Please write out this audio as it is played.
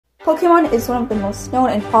Pokemon is one of the most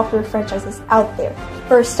known and popular franchises out there,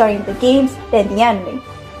 first starting the games, then the anime.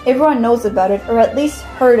 Everyone knows about it, or at least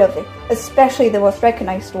heard of it, especially the most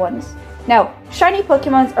recognized ones. Now, shiny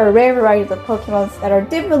Pokemons are a rare variety of Pokemons that are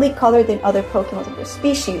differently colored than other Pokemon of their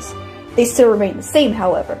species. They still remain the same,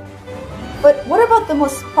 however. But what about the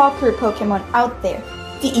most popular Pokemon out there?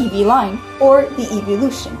 The Eevee line, or the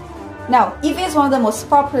Eeveelution. Now, Eevee is one of the most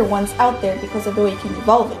popular ones out there because of the way you can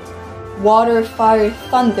evolve it. Water, fire,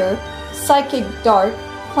 thunder, psychic, dark,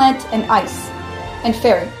 plant, and ice, and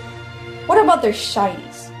fairy. What about their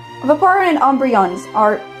shinies? Vaporeon and Umbreons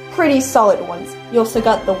are pretty solid ones. You also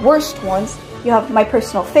got the worst ones. You have my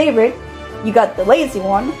personal favorite, you got the lazy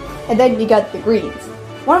one, and then you got the greens.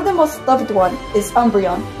 One of the most loved one is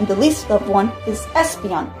Umbreon, and the least loved one is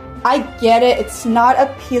Espeon. I get it, it's not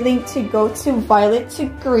appealing to go to violet to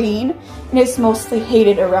green, and it's mostly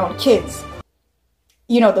hated around kids.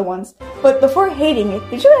 You know the ones. But before hating it,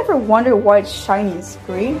 did you ever wonder why its shiny is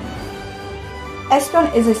green?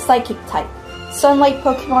 Espeon is a psychic type. Sunlight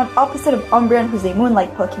Pokemon, opposite of Umbreon, who's a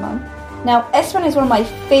moonlight Pokemon. Now, Espeon is one of my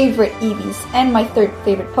favorite Eevees, and my third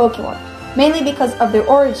favorite Pokemon, mainly because of their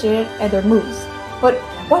origin and their moves. But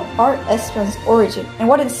what are Espeon's origin, and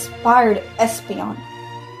what inspired Espeon?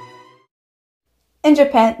 In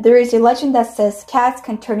Japan, there is a legend that says cats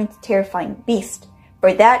can turn into terrifying beasts.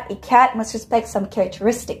 For that, a cat must respect some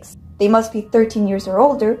characteristics. They must be 13 years or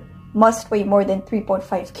older, must weigh more than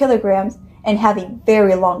 3.5 kilograms, and have a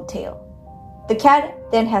very long tail. The cat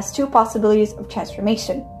then has two possibilities of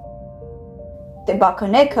transformation: the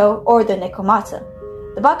Bakoneko or the Nekomata.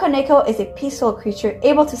 The Bakoneko is a peaceful creature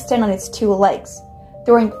able to stand on its two legs,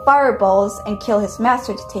 throwing fireballs and kill his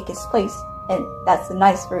master to take his place, and that's the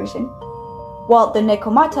nice version. While the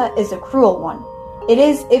Nekomata is a cruel one. It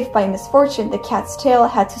is if by misfortune the cat's tail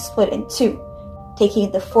had to split in two,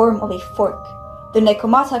 taking the form of a fork. The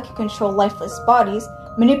Nekomata can control lifeless bodies,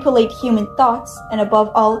 manipulate human thoughts, and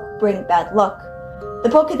above all, bring bad luck. The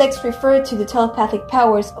Pokédex referred to the telepathic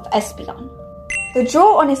powers of Espeon. The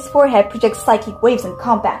jewel on his forehead projects psychic waves in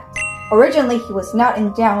combat. Originally, he was not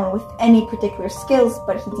endowed with any particular skills,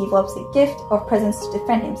 but he develops a gift of presence to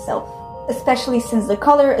defend himself, especially since the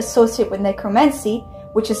color associated with necromancy,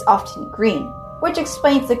 which is often green, which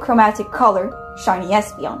explains the chromatic color, shiny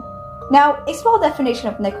Espeon. Now, a small definition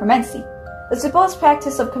of necromancy: the supposed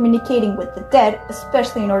practice of communicating with the dead,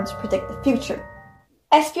 especially in order to predict the future.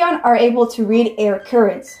 Espeon are able to read air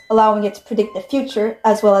currents, allowing it to predict the future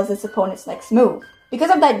as well as its opponent's next move. Because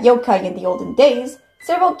of that yokai in the olden days,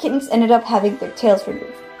 several kittens ended up having their tails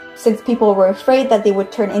removed, since people were afraid that they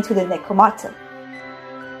would turn into the Nekomata.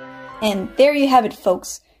 And there you have it,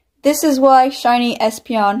 folks. This is why shiny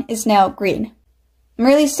Espeon is now green. I'm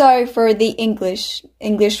really sorry for the English.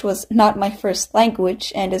 English was not my first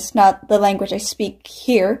language, and it's not the language I speak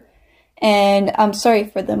here. And I'm sorry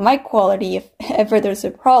for the mic quality if ever there's a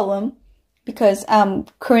problem, because I'm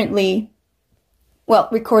currently, well,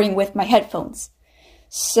 recording with my headphones.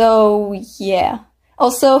 So, yeah.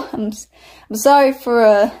 Also, I'm sorry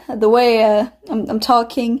for the way I'm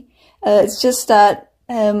talking. It's just that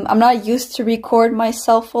I'm not used to record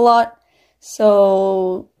myself a lot.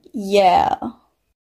 So, yeah.